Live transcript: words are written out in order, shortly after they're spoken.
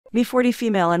Me 40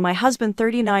 female and my husband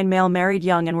 39 male, married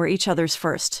young and were each other's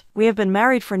first. We have been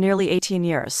married for nearly 18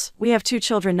 years. We have 2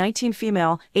 children, 19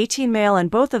 female, 18 male, and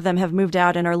both of them have moved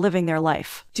out and are living their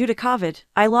life. Due to COVID,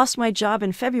 I lost my job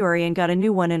in February and got a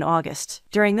new one in August.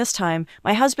 During this time,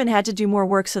 my husband had to do more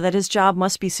work so that his job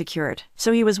must be secured.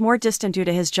 So he was more distant due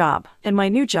to his job. In my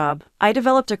new job, I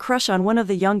developed a crush on one of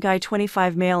the young guy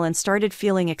 25 male and started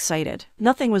feeling excited.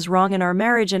 Nothing was wrong in our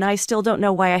marriage and I still don't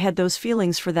know why I had those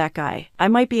feelings for that guy. I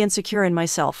might be insecure in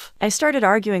myself. I started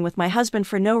arguing with my husband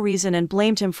for no reason and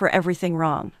blamed him for everything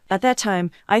wrong. At that time,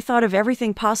 I thought of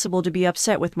everything possible to be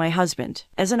upset with my husband.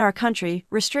 As in our country,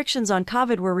 restrictions on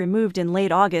COVID were removed in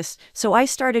late August, so I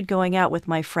started going out with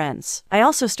my friends. I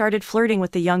also started flirting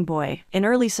with the young boy. In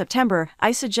early September,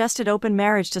 I suggested open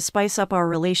marriage to spice up our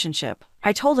relationship.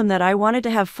 I told him that I wanted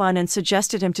to have fun and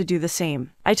suggested him to do the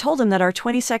same. I told him that our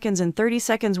 20 seconds and 30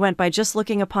 seconds went by just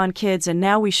looking upon kids and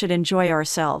now we should enjoy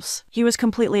ourselves. He was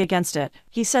completely against it.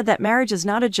 He said that marriage is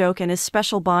not a joke and is a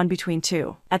special bond between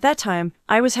two. At that time,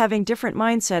 I was having different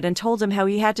mindset and told him how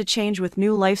he had to change with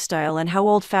new lifestyle and how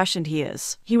old-fashioned he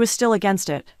is. He was still against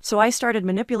it, so I started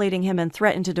manipulating him and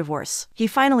threatened to divorce. He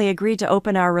finally agreed to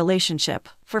open our relationship.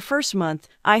 For first month,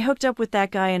 I hooked up with that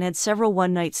guy and had several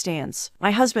one-night stands.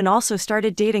 My husband also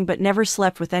started dating but never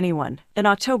slept with anyone. In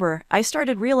October, I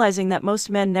started realizing that most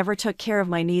men never took care of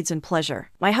my needs and pleasure.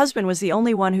 My husband was the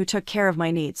only one who took care of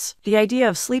my needs. The idea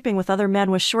of sleeping with other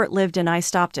men was short-lived and I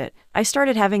stopped it. I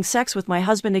started having sex with my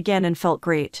husband again and felt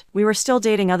great. We were still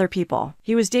dating other people.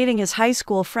 He was dating his high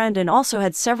school friend and also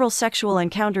had several sexual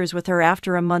encounters with her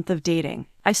after a month of dating.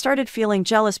 I started feeling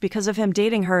jealous because of him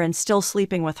dating her and still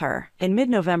sleeping with her. In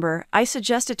mid-November, I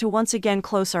suggested to once again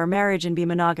close our marriage and be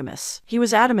monogamous. He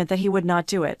was adamant that he would not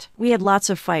do it. We had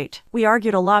lots of fight. We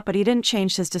argued a lot but he didn't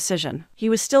change his decision. He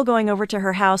was still going over to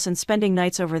her house and spending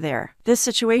nights over there. This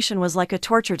situation was like a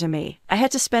torture to me. I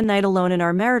had to spend night alone in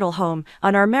our marital home,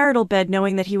 on our marital bed,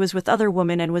 knowing that he was with other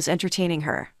women and was entertaining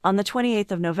her. On the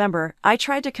 28th of November, I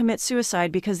tried to commit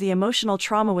suicide because the emotional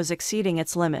trauma was exceeding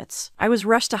its limits. I was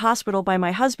rushed to hospital by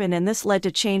my husband and this led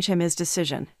to change his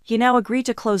decision. He now agreed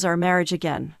to close our marriage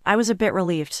again. I was a bit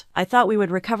relieved. I thought we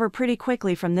would recover pretty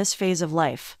quickly from this phase of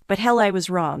life. But hell, I was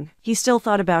wrong. He still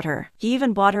thought about her. He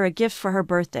even bought her a gift for her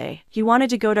birthday. He wanted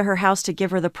to go to her house to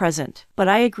give her the present. But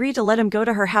I agreed to let him go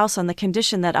to her house on the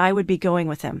condition that I would be going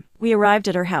with him. We arrived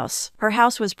at her house. Her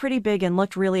house was pretty big and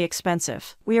looked really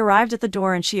expensive. We arrived at the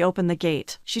door and she opened the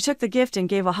gate. She took the gift and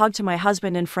gave a hug to my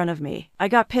husband in front of me. I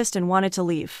got pissed and wanted to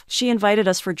leave. She invited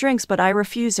us for drinks but I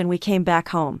refused and we came back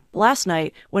home. Last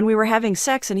night, when we were having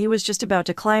sex and he was just about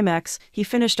to climax, he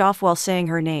finished off while saying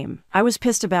her name. I was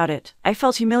pissed about it. I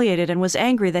felt humiliated and was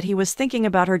angry that he was thinking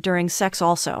about her during sex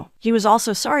also. He was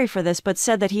also sorry for this but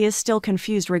said that he is still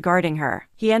confused regarding her.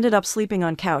 He ended up sleeping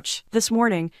on couch. This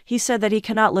morning, he said that he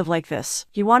cannot live like this.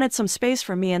 He wanted some space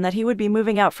from me and that he would be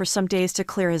moving out for some days to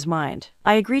clear his mind.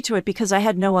 I agreed to it because I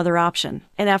had no other option.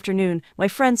 In the afternoon, my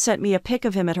friend sent me a pic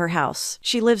of him at her house.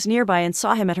 She lives nearby and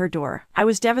saw him at her door. I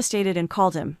was devastated and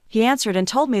called him. He answered and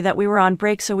told me that we were on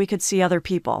break so we could see other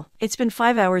people. It's been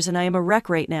 5 hours and I am a wreck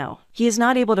right now. He is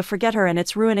not able to forget her and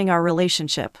it's ruining our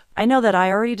relationship. I know that I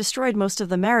already destroyed most of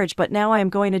the marriage but now I am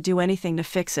going to do anything to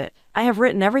fix it. I have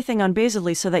written everything on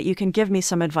Basically so that you can give me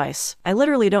some advice. I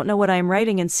literally don't know what I am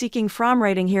writing and seeking from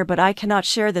writing here but I cannot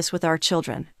share this with our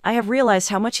children. I have realized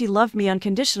how much he loved me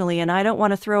unconditionally and I don't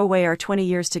want to throw away our 20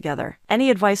 years together. Any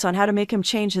advice on how to make him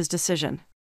change his decision?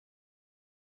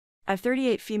 I've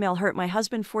 38 female hurt my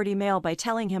husband 40 male by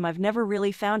telling him I've never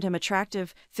really found him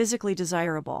attractive, physically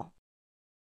desirable.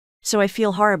 So I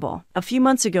feel horrible. A few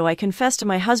months ago I confessed to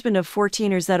my husband of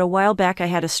 14 that a while back I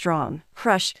had a strong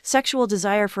crush, sexual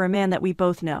desire for a man that we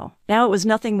both know. Now it was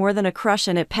nothing more than a crush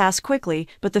and it passed quickly,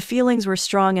 but the feelings were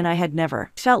strong and I had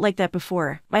never felt like that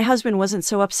before. My husband wasn't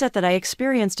so upset that I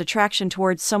experienced attraction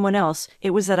towards someone else,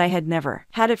 it was that I had never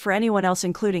had it for anyone else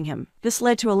including him. This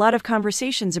led to a lot of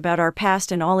conversations about our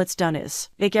past and all it's done is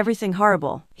make everything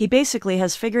horrible. He basically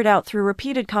has figured out through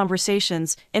repeated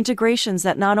conversations, integrations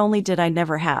that not only did I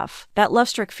never have that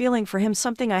love-struck feeling for him,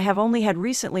 something I have only had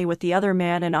recently with the other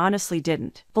man and honestly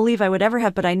didn't believe I would ever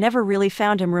have, but I never really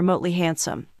found him remotely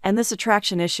handsome. And this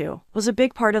attraction issue was a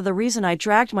big part of the reason I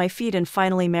dragged my feet in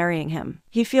finally marrying him.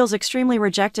 He feels extremely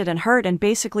rejected and hurt and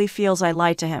basically feels I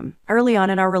lied to him. Early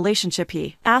on in our relationship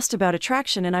he asked about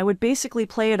attraction and I would basically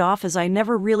play it off as I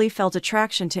never really felt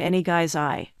attraction to any guy's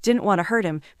eye. Didn't want to hurt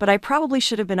him, but I probably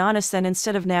should have been honest then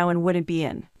instead of now and wouldn't be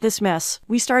in this mess.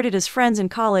 We started as friends in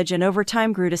college and over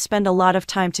time grew to spend a lot of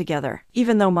time together.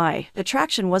 Even though my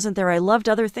attraction wasn't there, I loved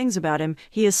other things about him.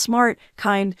 He is smart,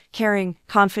 kind, caring,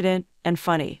 confident, and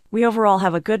funny. We overall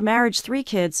have a good marriage, 3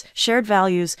 kids, shared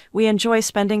values, we enjoy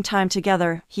spending time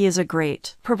together, he is a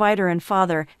great provider and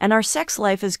father, and our sex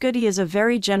life is good. He is a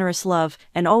very generous love,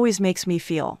 and always makes me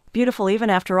feel beautiful even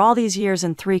after all these years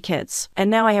and 3 kids. And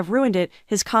now I have ruined it,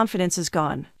 his confidence is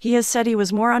gone. He has said he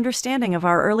was more understanding of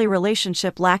our early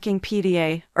relationship, lacking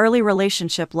PDA, early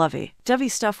relationship lovey-dovey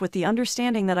stuff, with the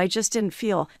understanding that I just didn't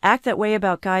act that way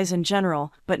about guys in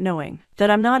general, but knowing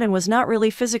that I'm not and was not really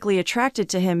physically attracted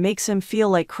to him makes him feel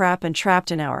like crap and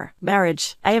trapped in our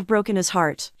marriage. I have broken his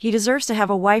heart. He deserves to have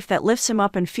a wife that lifts him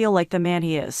up and feel like the man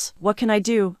he is. What can I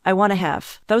do? I want to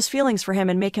have those feelings for him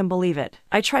and make him believe it.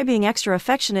 I try being extra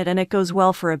affectionate and it goes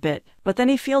well for a bit, but then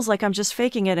he feels like I'm just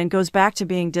faking it and goes back to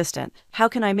being distant. How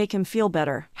can I make him feel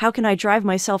better? How can I drive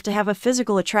myself to have a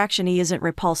physical attraction? He isn't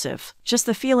repulsive. Just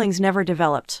the feelings never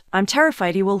developed. I'm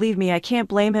terrified he will leave me. I can't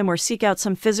blame him or seek out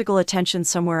some physical attention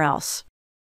somewhere else.